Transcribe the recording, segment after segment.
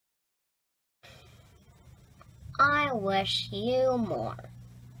I wish you more.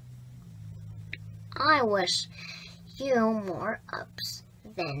 I wish you more ups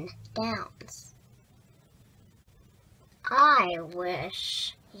than downs. I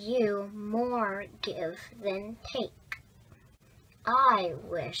wish you more give than take. I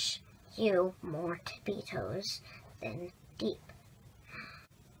wish you more Tabitos than deep.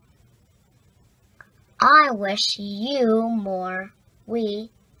 I wish you more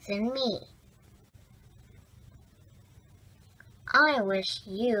we than me. I wish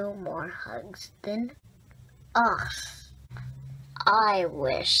you more hugs than us. I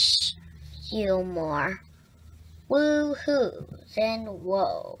wish you more woo-hoo than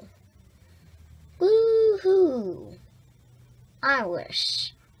whoa. Woo-hoo. I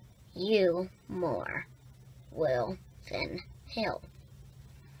wish you more will than hill.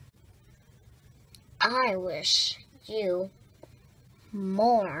 I wish you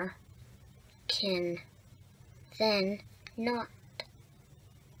more can than not.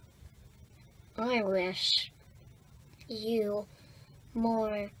 I wish you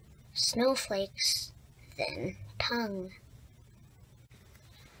more snowflakes than tongue.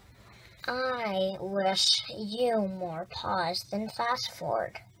 I wish you more pause than fast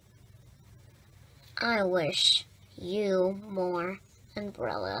forward. I wish you more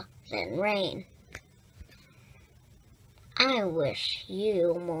umbrella than rain. I wish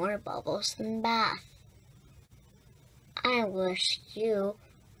you more bubbles than bath. I wish you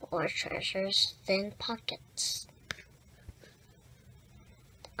more treasures than pockets.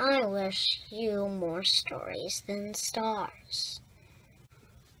 I wish you more stories than stars.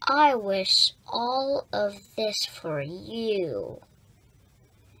 I wish all of this for you,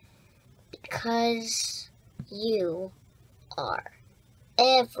 because you are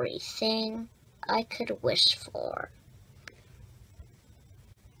everything I could wish for,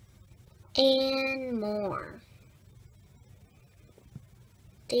 and more.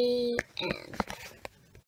 The end.